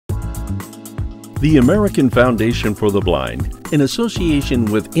The American Foundation for the Blind, in association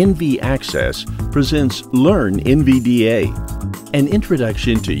with NV Access, presents Learn NVDA, an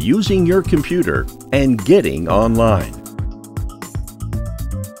introduction to using your computer and getting online.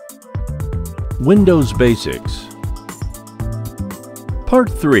 Windows Basics.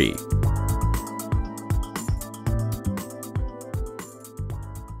 Part 3.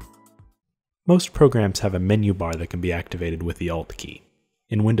 Most programs have a menu bar that can be activated with the Alt key.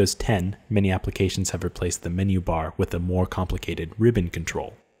 In Windows 10, many applications have replaced the menu bar with a more complicated ribbon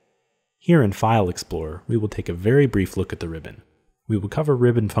control. Here in File Explorer, we will take a very brief look at the ribbon. We will cover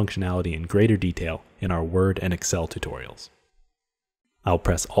ribbon functionality in greater detail in our Word and Excel tutorials. I'll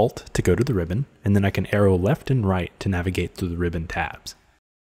press Alt to go to the ribbon, and then I can arrow left and right to navigate through the ribbon tabs.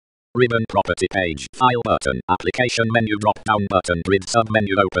 Ribbon property page, file button, application menu drop-down button, grid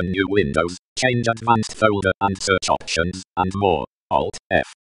sub-menu, open new windows, change advanced folder and search options, and more. Alt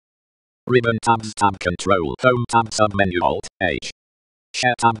F. Ribbon tabs, tab control, home tab sub-menu, Alt H.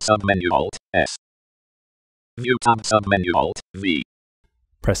 Share tab sub-menu, Alt S. View tab sub-menu, Alt V.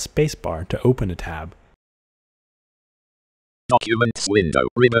 Press spacebar to open a tab. Documents window,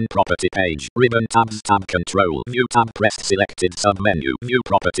 ribbon property page, ribbon tabs, tab control, view tab, pressed selected sub-menu, view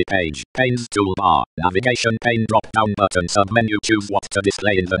property page, panes toolbar, navigation pane drop-down button sub-menu, choose what to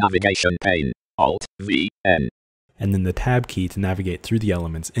display in the navigation pane, Alt V N. And then the tab key to navigate through the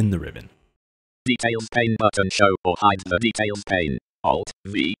elements in the ribbon. Details pane button, show or hide the details pane, Alt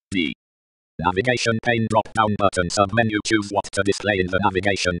V D. Navigation pane drop-down button sub-menu, choose what to display in the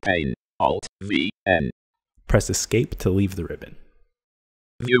navigation pane, Alt V N. Press Escape to leave the ribbon.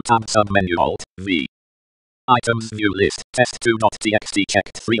 View tab sub-menu, Alt V. Items view list, test2.txt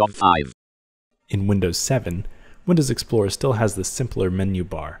checked 3 of 5. In Windows 7, Windows Explorer still has the simpler menu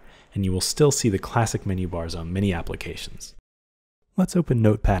bar, and you will still see the classic menu bars on many applications. Let's open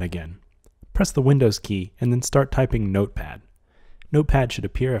Notepad again. Press the Windows key and then start typing Notepad. Notepad should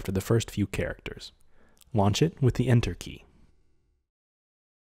appear after the first few characters. Launch it with the Enter key.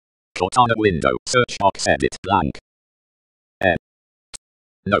 Cortana window, search box, edit blank.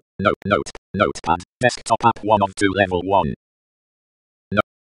 Notepad, desktop app 1 of 2, level 1.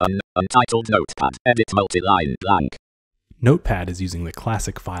 Untitled Notepad, edit multi-line blank. Notepad is using the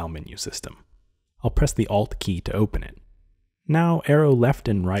classic file menu system. I'll press the Alt key to open it. Now arrow left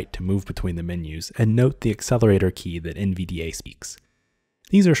and right to move between the menus, and note the accelerator key that NVDA speaks.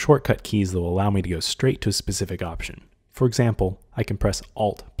 These are shortcut keys that will allow me to go straight to a specific option. For example, I can press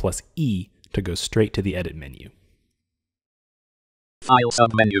Alt plus E to go straight to the edit menu. File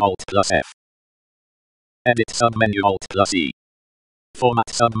submenu, Alt plus F. Edit submenu, Alt plus E. Format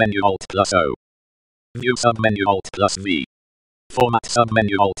submenu, Alt plus O. View submenu, Alt plus V. Format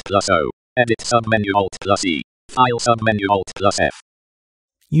submenu, Alt plus O. Edit submenu, Alt plus E. File submenu, Alt plus F.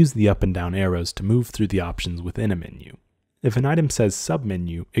 Use the up and down arrows to move through the options within a menu. If an item says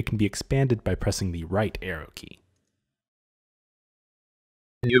submenu, it can be expanded by pressing the right arrow key.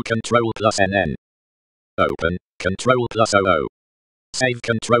 New Control plus NN. Open, Control plus OO. Save,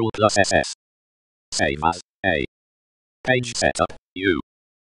 Control plus SS. Save as, A. Page setup, U.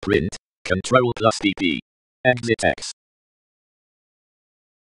 Print, Control plus PP. Exit X.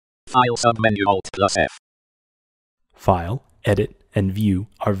 File submenu, Alt plus F. File, Edit, and View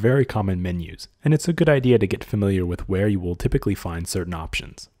are very common menus, and it's a good idea to get familiar with where you will typically find certain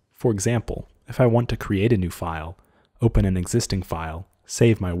options. For example, if I want to create a new file, open an existing file,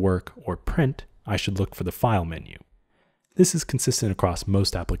 save my work, or print, I should look for the File menu. This is consistent across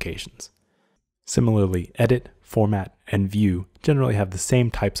most applications. Similarly, Edit, Format, and View generally have the same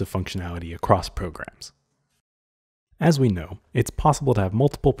types of functionality across programs. As we know, it's possible to have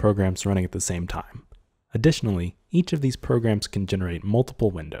multiple programs running at the same time. Additionally, each of these programs can generate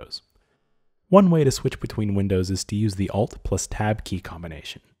multiple windows. One way to switch between windows is to use the Alt plus Tab key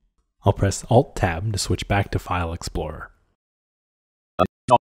combination. I'll press Alt Tab to switch back to File Explorer.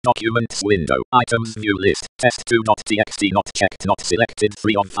 Documents window, items view list, test2.txt not checked, not selected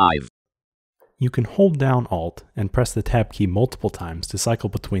 3 of 5. You can hold down Alt and press the Tab key multiple times to cycle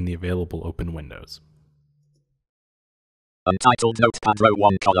between the available open windows. Untitled Notepad row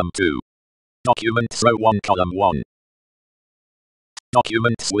 1 column 2. Documents row 1 column 1.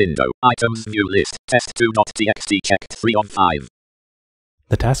 Documents window, items view list, test2.txt checked 3 of 5.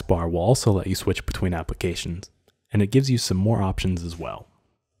 The taskbar will also let you switch between applications, and it gives you some more options as well.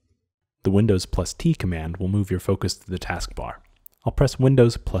 The Windows plus T command will move your focus to the taskbar. I'll press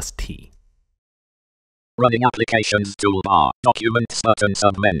Windows plus T. Running applications toolbar, documents button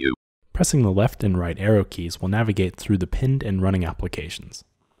submenu. Pressing the left and right arrow keys will navigate through the pinned and running applications.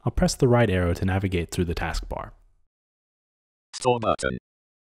 I'll press the right arrow to navigate through the taskbar. Store button.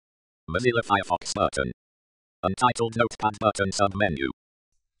 Mozilla Firefox button. Untitled Notepad button submenu.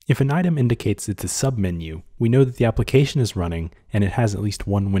 If an item indicates it's a submenu, we know that the application is running and it has at least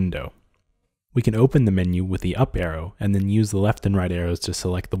one window. We can open the menu with the up arrow and then use the left and right arrows to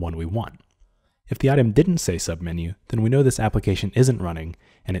select the one we want. If the item didn't say submenu, then we know this application isn't running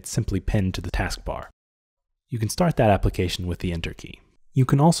and it's simply pinned to the taskbar. You can start that application with the Enter key. You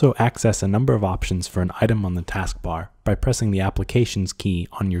can also access a number of options for an item on the taskbar by pressing the Applications key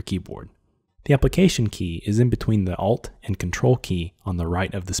on your keyboard. The Application key is in between the Alt and Control key on the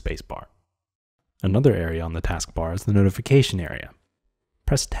right of the spacebar. Another area on the taskbar is the Notification area.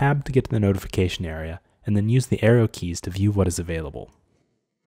 Press Tab to get to the Notification area, and then use the arrow keys to view what is available.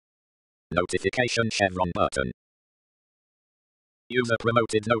 Notification chevron button. User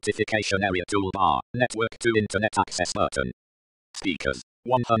promoted notification area toolbar. Network to internet access button. Speakers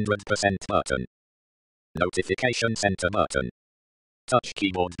 100% button. Notification center button. Touch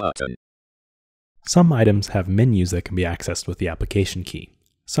keyboard button. Some items have menus that can be accessed with the Application key.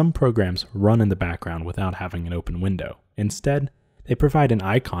 Some programs run in the background without having an open window. Instead, they provide an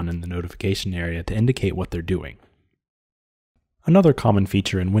icon in the notification area to indicate what they're doing. Another common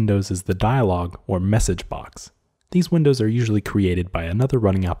feature in Windows is the dialog or message box. These windows are usually created by another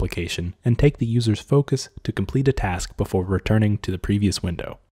running application and take the user's focus to complete a task before returning to the previous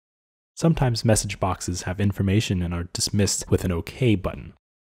window. Sometimes message boxes have information and are dismissed with an OK button.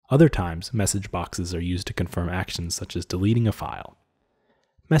 Other times, message boxes are used to confirm actions such as deleting a file.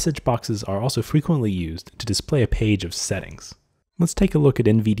 Message boxes are also frequently used to display a page of settings. Let's take a look at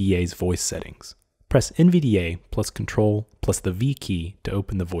NVDA's voice settings. Press NVDA plus Control plus the V key to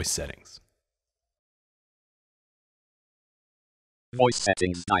open the voice settings. Voice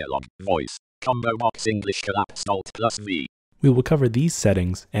settings dialog. Voice. Combo box English collapsed Alt plus V. We will cover these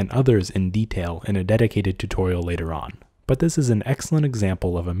settings and others in detail in a dedicated tutorial later on, but this is an excellent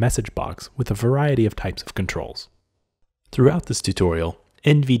example of a message box with a variety of types of controls. Throughout this tutorial,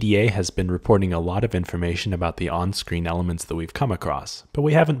 NVDA has been reporting a lot of information about the on-screen elements that we've come across, but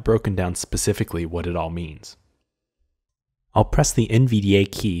we haven't broken down specifically what it all means. I'll press the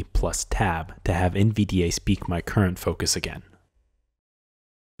NVDA key plus Tab to have NVDA speak my current focus again.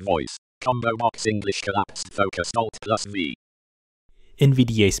 Voice. Combo box English collapsed focused Alt plus V.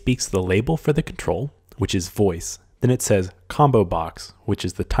 NVDA speaks the label for the control, which is voice. Then it says combo box, which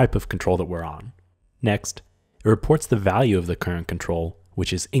is the type of control that we're on. Next, it reports the value of the current control,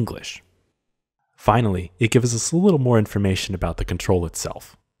 which is English. Finally, it gives us a little more information about the control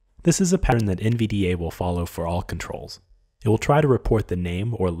itself. This is a pattern that NVDA will follow for all controls. It will try to report the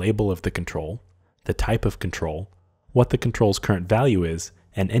name or label of the control, the type of control, what the control's current value is,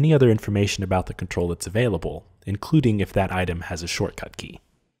 and any other information about the control that's available, including if that item has a shortcut key.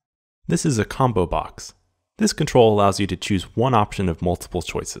 This is a combo box. This control allows you to choose one option of multiple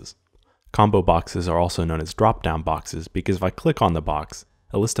choices. Combo boxes are also known as drop-down boxes because if I click on the box,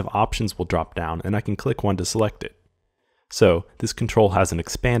 a list of options will drop down and I can click one to select it. So this control has an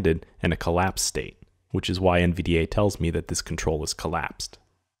expanded and a collapsed state, which is why NVDA tells me that this control is collapsed.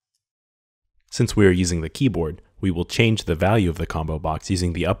 Since we are using the keyboard, we will change the value of the combo box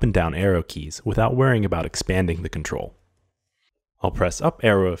using the up and down arrow keys without worrying about expanding the control. I'll press up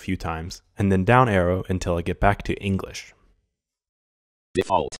arrow a few times and then down arrow until I get back to English.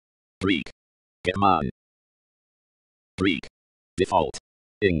 Default. Greek. German. Greek. Default.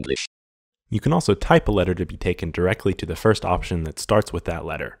 English. You can also type a letter to be taken directly to the first option that starts with that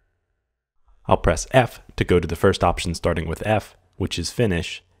letter. I'll press F to go to the first option starting with F, which is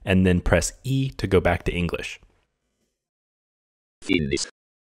Finnish, and then press E to go back to English. Finnish.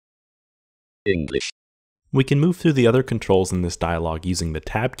 English. We can move through the other controls in this dialog using the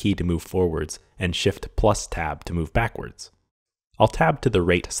Tab key to move forwards and Shift plus Tab to move backwards. I'll tab to the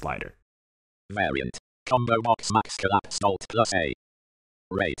Rate slider. Variant. Combo box max collapsed Alt plus A.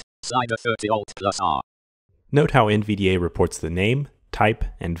 Rate. Slider 30 Alt plus R. Note how NVDA reports the name, type,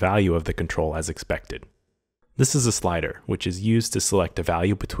 and value of the control as expected. This is a slider, which is used to select a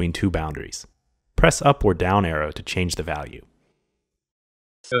value between two boundaries. Press up or down arrow to change the value.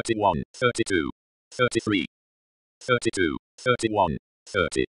 31, 32, 33, 32, 31,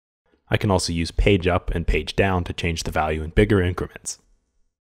 30. I can also use page up and page down to change the value in bigger increments.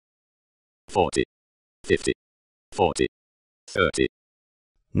 40, 50, 40, 30.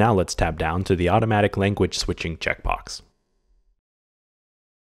 Now let's tab down to the automatic language switching checkbox.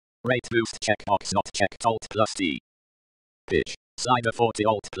 Rate boost checkbox not checked Alt plus D. Pitch. Slider 40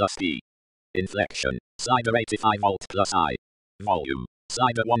 Alt plus D. Inflection. Slider 85 Alt plus I. Volume.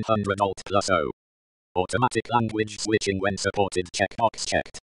 Slider 100 Alt plus O. Automatic language switching when supported checkbox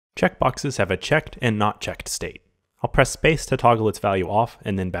checked. Checkboxes have a checked and not checked state. I'll press space to toggle its value off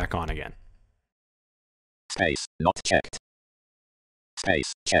and then back on again. Space, not checked.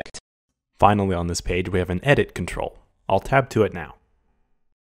 Space, checked. Finally, on this page, we have an edit control. I'll tab to it now.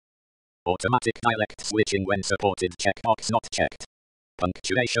 Automatic dialect switching when supported, checkbox not checked.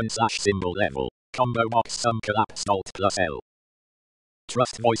 Punctuation / symbol level, combo box sum collapse alt plus L.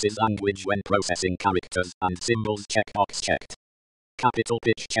 Trust voices language when processing characters and symbols, checkbox checked. Capital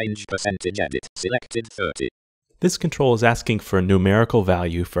pitch change percentage edit, selected 30. This control is asking for a numerical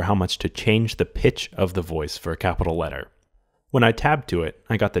value for how much to change the pitch of the voice for a capital letter. When I tabbed to it,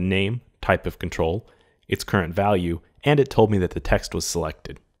 I got the name, type of control, its current value, and it told me that the text was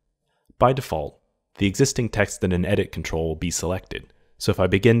selected. By default, the existing text in an edit control will be selected, so if I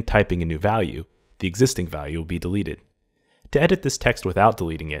begin typing a new value, the existing value will be deleted. To edit this text without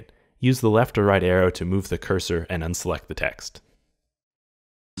deleting it, use the left or right arrow to move the cursor and unselect the text.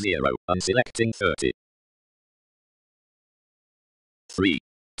 0, unselecting 30. 3,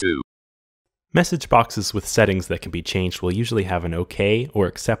 2. Message boxes with settings that can be changed will usually have an OK or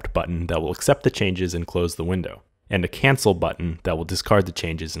Accept button that will accept the changes and close the window, and a Cancel button that will discard the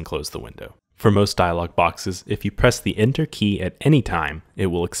changes and close the window. For most dialog boxes, if you press the Enter key at any time, it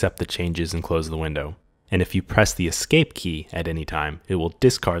will accept the changes and close the window. And if you press the Escape key at any time, it will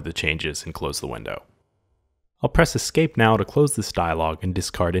discard the changes and close the window. I'll press Escape now to close this dialog and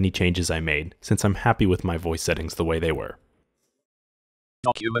discard any changes I made, since I'm happy with my voice settings the way they were.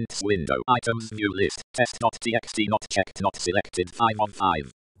 Documents window, items view list, test.txt not checked not selected 5 of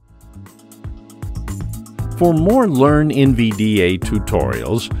 5. For more Learn NVDA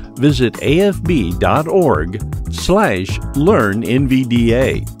tutorials, visit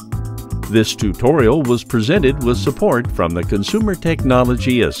afb.org/learnnvda. This tutorial was presented with support from the Consumer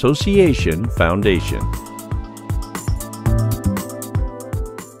Technology Association Foundation.